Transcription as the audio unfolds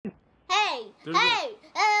Hey!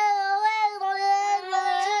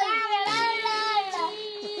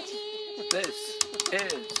 This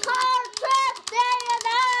is Car Trip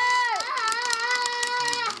Theater!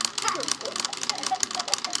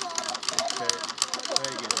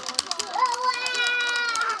 very good.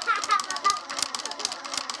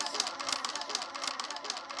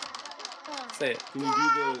 Say it. Can you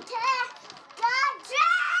do the...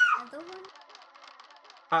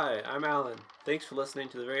 Hi, I'm Alan. Thanks for listening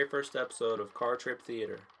to the very first episode of Car Trip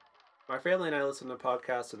Theater. My family and I listen to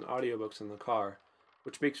podcasts and audiobooks in the car,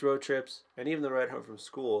 which makes road trips and even the ride home from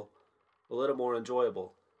school a little more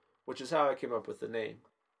enjoyable, which is how I came up with the name.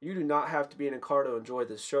 You do not have to be in a car to enjoy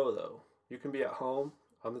this show, though. You can be at home,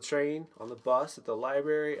 on the train, on the bus, at the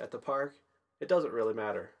library, at the park. It doesn't really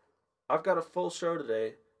matter. I've got a full show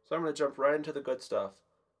today, so I'm going to jump right into the good stuff.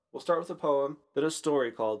 We'll start with a poem, then a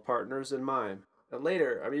story called Partners in Mime. And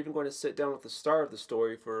later, I'm even going to sit down with the star of the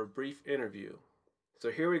story for a brief interview.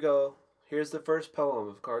 So here we go. Here's the first poem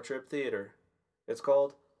of Car Trip Theater. It's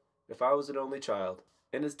called If I Was an Only Child,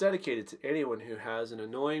 and it's dedicated to anyone who has an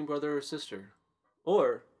annoying brother or sister,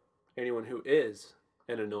 or anyone who is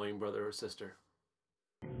an annoying brother or sister.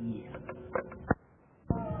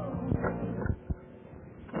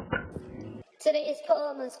 Today's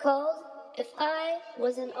poem is called If I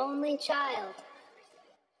Was an Only Child.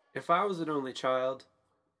 If I was an only child,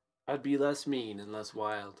 I'd be less mean and less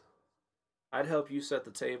wild. I'd help you set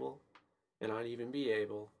the table, and I'd even be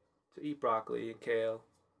able to eat broccoli and kale,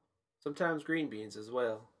 sometimes green beans as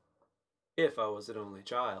well, if I was an only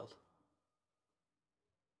child.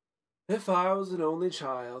 If I was an only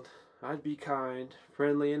child, I'd be kind,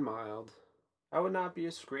 friendly, and mild. I would not be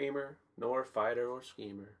a screamer, nor a fighter or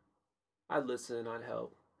schemer. I'd listen, I'd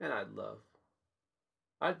help, and I'd love.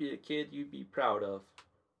 I'd be a kid you'd be proud of,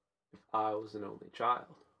 if I was an only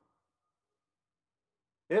child.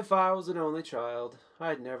 If I was an only child,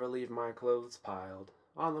 I'd never leave my clothes piled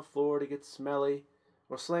on the floor to get smelly,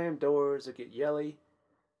 or slam doors or get yelly.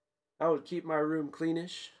 I would keep my room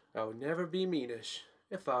cleanish, I would never be meanish,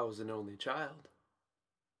 if I was an only child.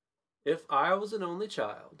 If I was an only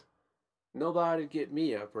child, nobody'd get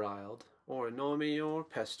me up riled, or annoy me or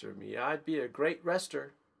pester me. I'd be a great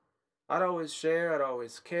rester. I'd always share, I'd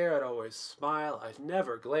always care, I'd always smile, I'd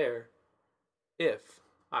never glare, if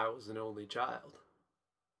I was an only child.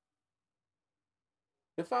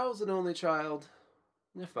 If I was an only child,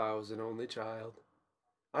 if I was an only child,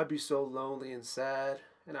 I'd be so lonely and sad,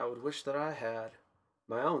 and I would wish that I had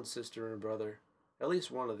my own sister and brother, at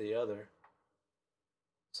least one or the other.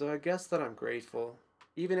 So I guess that I'm grateful,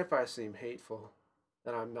 even if I seem hateful,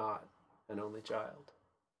 that I'm not an only child.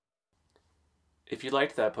 If you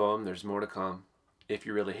liked that poem, there's more to come. If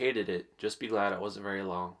you really hated it, just be glad it wasn't very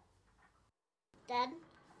long. Dad,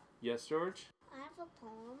 Yes, George? I have a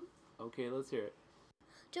poem. Okay, let's hear it.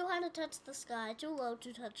 Too high to touch the sky, too low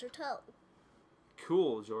to touch your toe.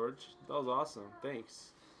 Cool, George. That was awesome.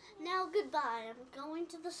 Thanks. Now goodbye, I'm going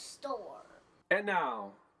to the store. And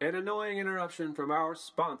now, an annoying interruption from our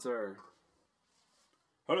sponsor.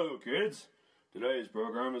 Hello, kids. Today's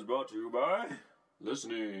program is brought to you by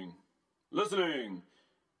Listening. Listening!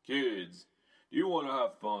 Kids, do you want to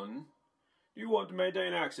have fun? Do you want to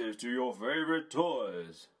maintain access to your favorite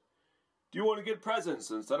toys? Do you want to get presents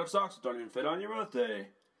instead of socks that don't even fit on your birthday?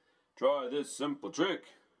 Try this simple trick.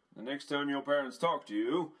 The next time your parents talk to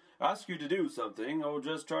you, ask you to do something, or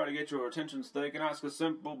just try to get your attention so they can ask a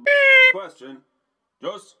simple question,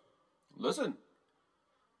 just listen.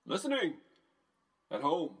 Listening. At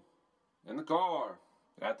home. In the car.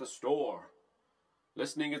 At the store.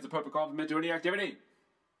 Listening is the perfect complement to any activity.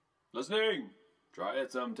 Listening. Try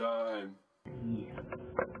it sometime.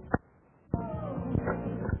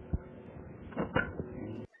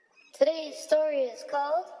 Today's story is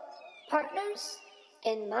called Partners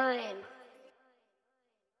in Mime.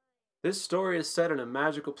 This story is set in a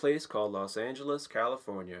magical place called Los Angeles,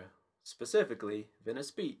 California, specifically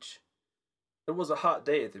Venice Beach. It was a hot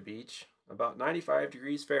day at the beach, about 95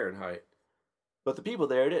 degrees Fahrenheit, but the people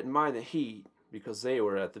there didn't mind the heat because they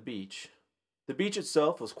were at the beach. The beach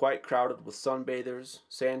itself was quite crowded with sunbathers,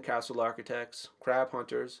 sandcastle architects, crab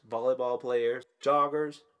hunters, volleyball players,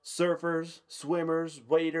 joggers, surfers, swimmers,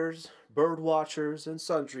 waders, bird watchers, and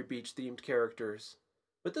sundry beach-themed characters.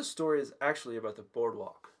 But this story is actually about the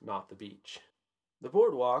boardwalk, not the beach. The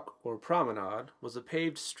boardwalk, or promenade, was a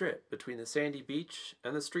paved strip between the sandy beach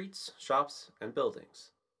and the streets, shops, and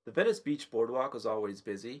buildings. The Venice Beach boardwalk was always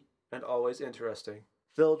busy and always interesting,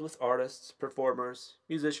 filled with artists, performers,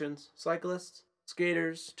 musicians, cyclists,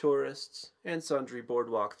 skaters, tourists, and sundry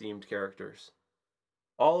boardwalk-themed characters.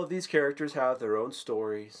 All of these characters have their own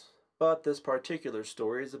stories, But this particular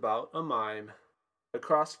story is about a mime.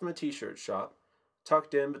 Across from a t-shirt shop,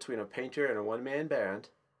 tucked in between a painter and a one-man band,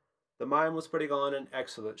 the mime was putting on an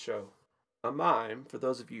excellent show. A mime, for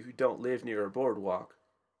those of you who don't live near a boardwalk,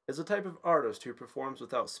 is a type of artist who performs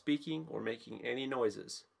without speaking or making any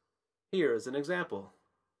noises. Here is an example.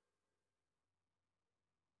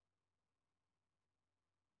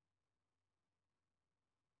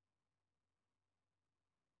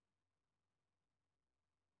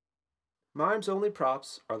 Mimes' only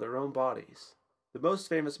props are their own bodies. The most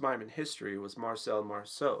famous mime in history was Marcel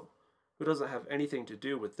Marceau, who doesn't have anything to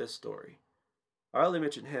do with this story. I only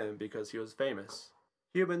mention him because he was famous.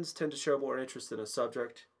 Humans tend to show more interest in a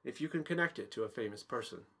subject if you can connect it to a famous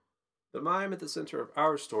person. The mime at the center of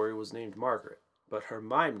our story was named Margaret, but her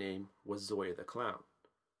mime name was Zoya the Clown.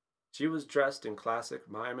 She was dressed in classic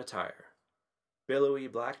mime attire. Billowy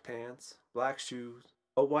black pants, black shoes,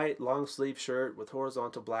 a white long-sleeve shirt with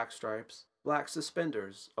horizontal black stripes, black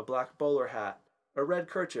suspenders, a black bowler hat, a red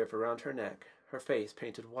kerchief around her neck, her face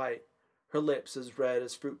painted white, her lips as red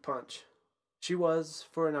as fruit punch. She was,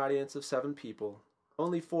 for an audience of 7 people,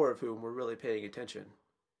 only 4 of whom were really paying attention,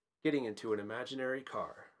 getting into an imaginary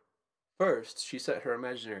car. First, she set her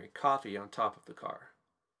imaginary coffee on top of the car.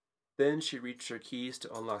 Then she reached her keys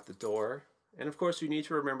to unlock the door, and of course you need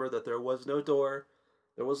to remember that there was no door,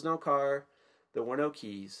 there was no car, there were no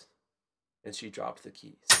keys, and she dropped the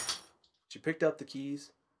keys. She picked up the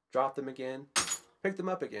keys, dropped them again, picked them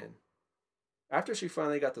up again. After she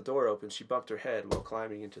finally got the door open, she bumped her head while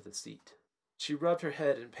climbing into the seat. She rubbed her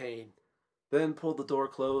head in pain, then pulled the door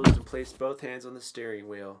closed and placed both hands on the steering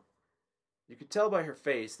wheel. You could tell by her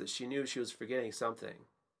face that she knew she was forgetting something,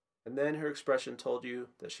 and then her expression told you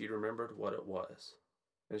that she remembered what it was.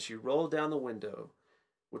 And she rolled down the window,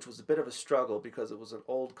 which was a bit of a struggle because it was an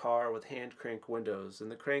old car with hand crank windows and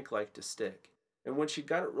the crank liked to stick. And when she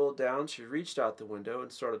got it rolled down, she reached out the window and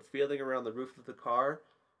started feeling around the roof of the car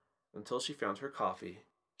until she found her coffee.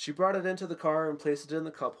 She brought it into the car and placed it in the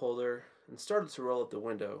cup holder and started to roll up the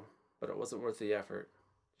window, but it wasn't worth the effort.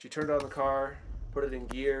 She turned on the car, put it in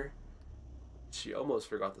gear. She almost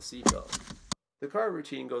forgot the seatbelt. The car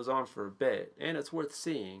routine goes on for a bit, and it's worth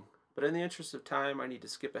seeing, but in the interest of time, I need to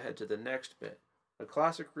skip ahead to the next bit. A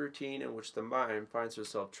classic routine in which the mime finds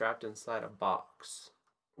herself trapped inside a box.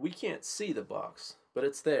 We can't see the box, but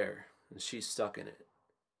it's there, and she's stuck in it.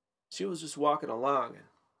 She was just walking along, and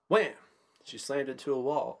wham! She slammed into a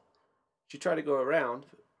wall. She tried to go around,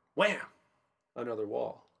 but wham! Another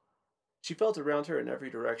wall. She felt around her in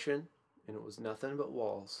every direction, and it was nothing but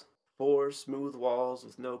walls. 4 smooth walls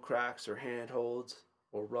with no cracks or handholds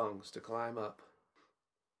or rungs to climb up.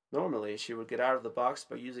 Normally, she would get out of the box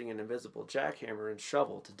by using an invisible jackhammer and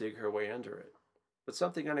shovel to dig her way under it. But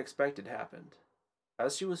something unexpected happened.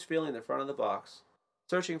 As she was feeling the front of the box,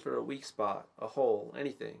 searching for a weak spot, a hole,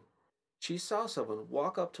 anything, she saw someone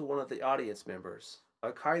walk up to one of the audience members,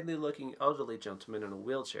 a kindly-looking elderly gentleman in a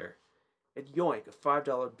wheelchair, and yoink a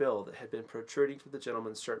 $5 bill that had been protruding from the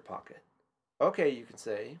gentleman's shirt pocket. Okay, you can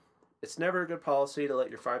say, it's never a good policy to let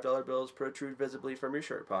your $5 bills protrude visibly from your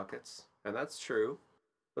shirt pockets, and that's true.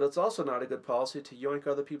 But it's also not a good policy to yoink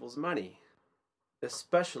other people's money,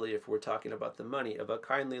 especially if we're talking about the money of a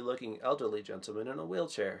kindly-looking elderly gentleman in a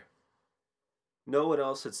wheelchair. No one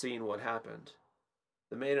else had seen what happened.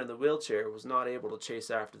 The man in the wheelchair was not able to chase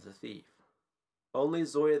after the thief. Only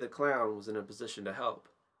Zoya the Clown was in a position to help,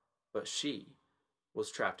 but she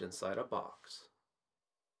was trapped inside a box.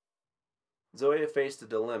 Zoya faced a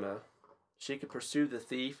dilemma. She could pursue the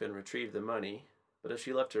thief and retrieve the money, but if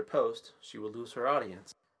she left her post, she would lose her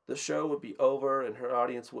audience. The show would be over and her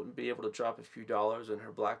audience wouldn't be able to drop a few dollars in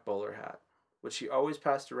her black bowler hat, which she always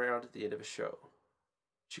passed around at the end of a show.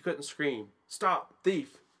 She couldn't scream, "Stop,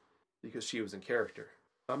 thief!" because she was in character.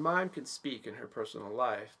 A mime can speak in her personal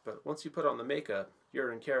life, but once you put on the makeup,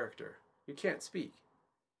 you're in character. You can't speak.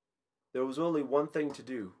 There was only one thing to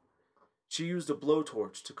do. She used a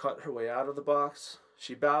blowtorch to cut her way out of the box.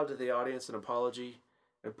 She bowed to the audience in apology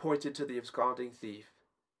and pointed to the absconding thief,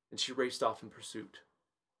 and she raced off in pursuit.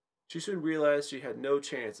 She soon realized she had no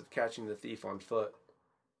chance of catching the thief on foot.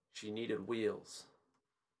 She needed wheels.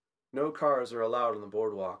 No cars are allowed on the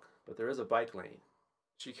boardwalk, but there is a bike lane.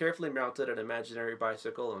 She carefully mounted an imaginary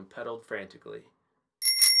bicycle and pedaled frantically.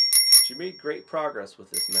 She made great progress with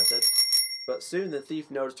this method, but soon the thief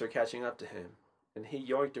noticed her catching up to him, and he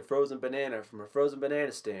yoinked a frozen banana from a frozen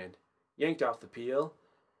banana stand, yanked off the peel,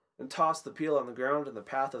 and tossed the peel on the ground in the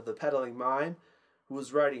path of the pedaling mime, who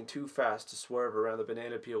was riding too fast to swerve around the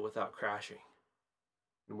banana peel without crashing.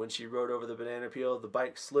 And when she rode over the banana peel, the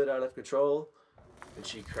bike slid out of control, and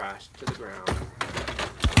she crashed to the ground.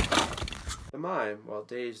 The mime, while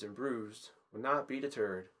dazed and bruised, would not be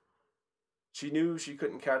deterred. She knew she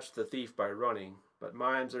couldn't catch the thief by running, but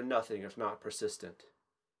mimes are nothing if not persistent.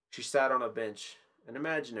 She sat on a bench, an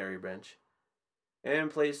imaginary bench,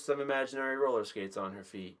 and placed some imaginary roller skates on her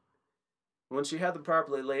feet. When she had them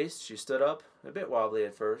properly laced, she stood up, a bit wobbly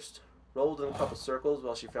at first, rolled in a couple circles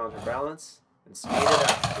while she found her balance, and skated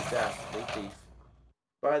after the dastardly thief.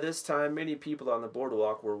 By this time, many people on the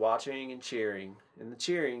boardwalk were watching and cheering, and the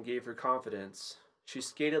cheering gave her confidence. She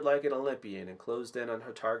skated like an Olympian and closed in on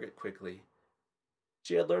her target quickly.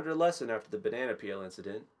 She had learned her lesson after the banana peel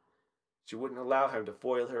incident. She wouldn't allow him to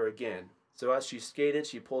foil her again, so as she skated,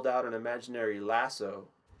 she pulled out an imaginary lasso,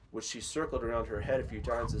 which she circled around her head a few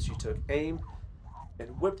times as she took aim,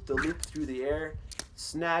 and whipped the loop through the air,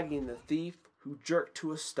 snagging the thief, who jerked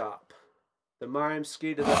to a stop. The mime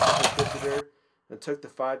skated up to her visitor and took the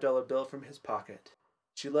 $5 bill from his pocket.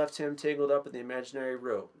 She left him tangled up in the imaginary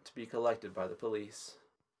rope to be collected by the police.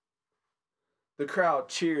 The crowd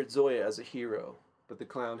cheered Zoya as a hero, but the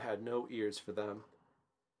clown had no ears for them.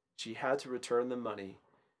 She had to return the money.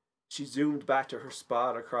 She zoomed back to her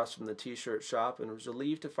spot across from the t-shirt shop and was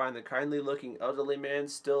relieved to find the kindly-looking elderly man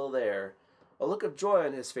still there, a look of joy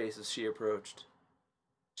on his face as she approached.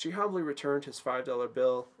 She humbly returned his $5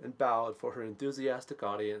 bill and bowed for her enthusiastic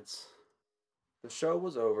audience. The show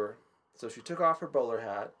was over, so she took off her bowler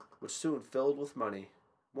hat, which soon filled with money,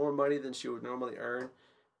 more money than she would normally earn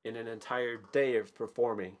in an entire day of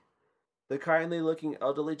performing. The kindly-looking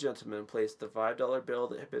elderly gentleman placed the $5 bill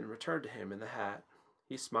that had been returned to him in the hat.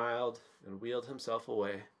 He smiled and wheeled himself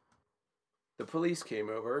away. The police came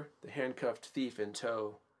over, the handcuffed thief in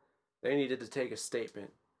tow. They needed to take a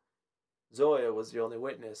statement. Zoya was the only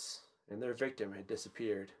witness, and their victim had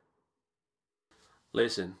disappeared.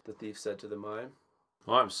 "Listen," the thief said to the mime.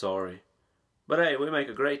 "I'm sorry. But hey, we make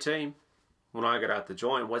a great team. When I get out the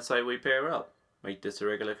joint, what say we pair up? Make this a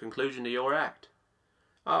regular conclusion to your act.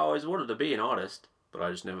 I always wanted to be an artist, but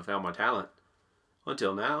I just never found my talent.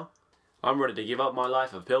 Until now, I'm ready to give up my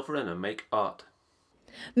life of pilfering and make art."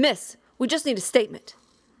 "Miss, we just need a statement.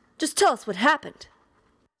 Just tell us what happened,"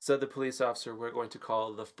 said the police officer we're going to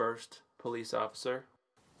call the first police officer.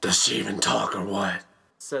 "Does she even talk or what?"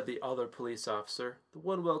 said the other police officer, the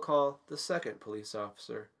one we'll call the second police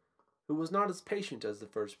officer, who was not as patient as the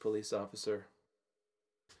first police officer.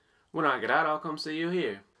 "When I get out, I'll come see you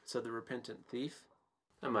here," said the repentant thief.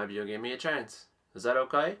 "And maybe you'll give me a chance. Is that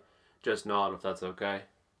okay? Just nod if that's okay."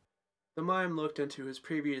 The mime looked into his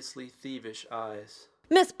previously thievish eyes.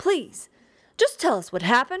 "Miss, please, just tell us what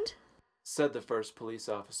happened," said the first police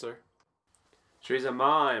officer. "She's a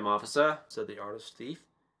mime, officer," said the artist thief.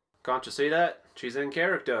 "Can't you see that? She's in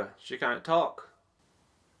character. She can't talk."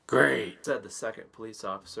 "Great," said the second police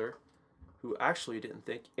officer, who actually didn't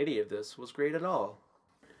think any of this was great at all.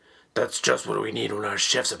 "That's just what we need when our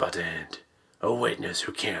shift's about to end. A witness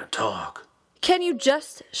who can't talk." "Can you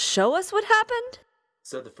just show us what happened?"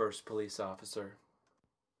 said the first police officer.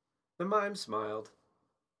 The mime smiled.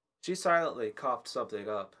 She silently coughed something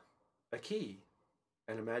up. A key,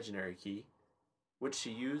 an imaginary key, which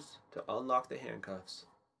she used to unlock the handcuffs.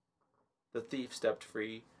 The thief stepped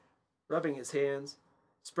free, rubbing his hands,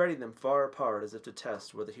 spreading them far apart as if to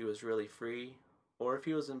test whether he was really free or if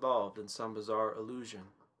he was involved in some bizarre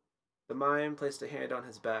illusion. The mime placed a hand on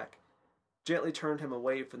his back, gently turned him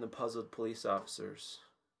away from the puzzled police officers,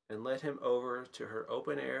 and led him over to her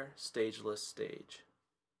open-air, stageless stage.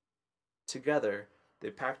 Together, they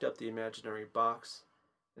packed up the imaginary box,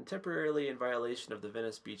 and temporarily in violation of the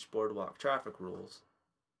Venice Beach Boardwalk traffic rules,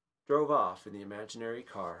 drove off in the imaginary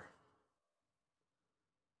car.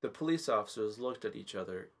 The police officers looked at each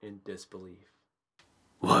other in disbelief.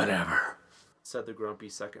 "Whatever," said the grumpy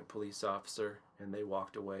second police officer, and they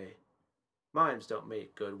walked away. Mimes don't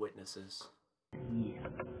make good witnesses.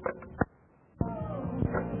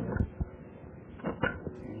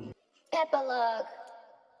 Epilogue.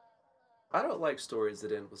 I don't like stories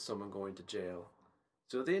that end with someone going to jail,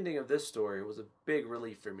 so the ending of this story was a big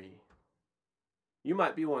relief for me. You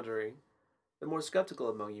might be wondering, the more skeptical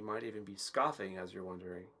among you might even be scoffing as you're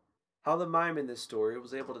wondering, how the mime in this story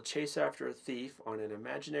was able to chase after a thief on an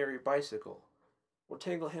imaginary bicycle, or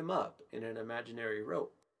tangle him up in an imaginary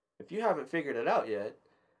rope. If you haven't figured it out yet,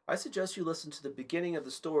 I suggest you listen to the beginning of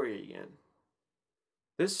the story again.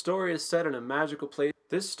 This story is set in a magical place.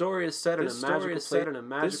 This story is set in a magical place.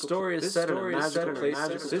 This story is set in a magical place.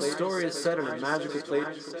 This story is set in a magical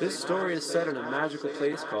place. This story is set in a magical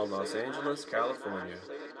place called Los Angeles, California,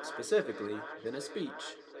 specifically Venice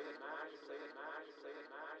Beach.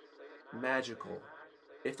 Magical.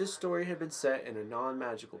 If this story had been set in a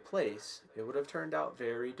non-magical place, it would have turned out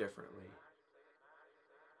very differently.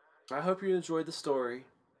 I hope you enjoyed the story.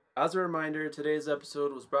 As a reminder, today's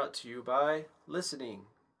episode was brought to you by listening.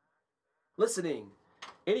 Listening.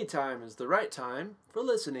 Anytime is the right time for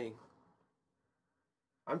listening.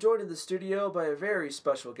 I'm joined in the studio by a very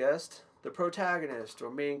special guest, the protagonist or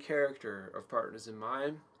main character of Partners in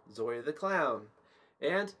Mime, Zoya the Clown.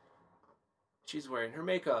 And she's wearing her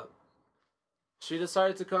makeup. She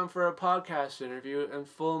decided to come for a podcast interview in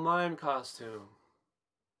full mime costume.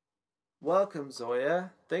 Welcome,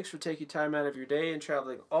 Zoya. Thanks for taking time out of your day and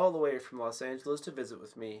traveling all the way from Los Angeles to visit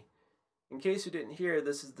with me. In case you didn't hear,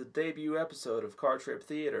 this is the debut episode of Car Trip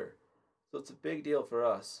Theater, so it's a big deal for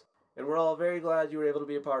us, and we're all very glad you were able to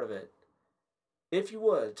be a part of it. If you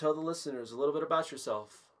would, tell the listeners a little bit about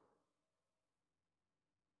yourself.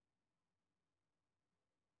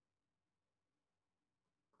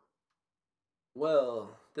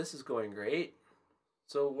 Well, this is going great.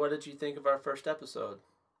 So what did you think of our first episode?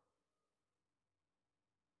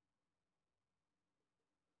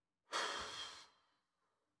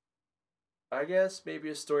 I guess maybe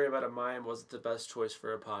a story about a mime wasn't the best choice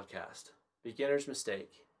for a podcast. Beginner's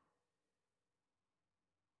mistake.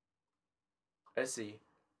 I see.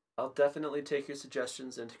 I'll definitely take your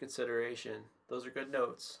suggestions into consideration. Those are good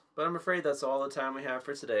notes. But I'm afraid that's all the time we have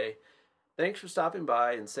for today. Thanks for stopping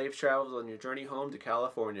by and safe travels on your journey home to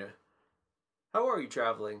California. How are you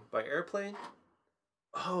traveling? By airplane?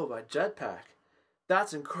 Oh, by jetpack.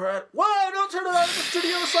 That's incredible. Whoa, don't turn it on in the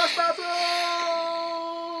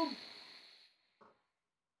studio/bathroom!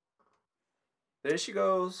 There she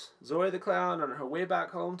goes, Zoe the Clown on her way back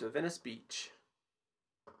home to Venice Beach.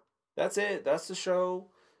 That's it. That's the show.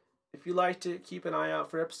 If you liked it, keep an eye out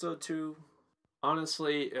for episode 2.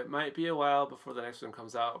 Honestly, it might be a while before the next one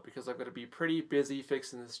comes out because I'm going to be pretty busy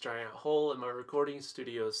fixing this giant hole in my recording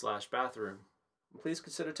studio/bathroom. Please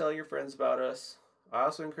consider telling your friends about us. I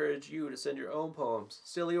also encourage you to send your own poems,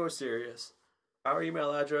 silly or serious. Our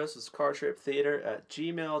email address is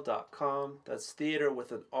cartriptheater@gmail.com. That's theater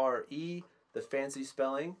with an R-E, the fancy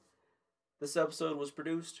spelling. This episode was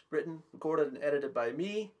produced, written, recorded, and edited by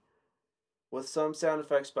me, with some sound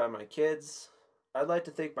effects by my kids. I'd like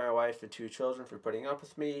to thank my wife and 2 children for putting up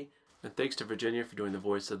with me. And thanks to Virginia for doing the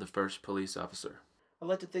voice of the first police officer. I'd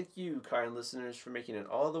like to thank you, kind listeners, for making it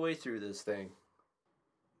all the way through this thing.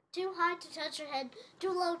 Too high to touch your head,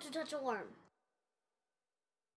 too low to touch a worm.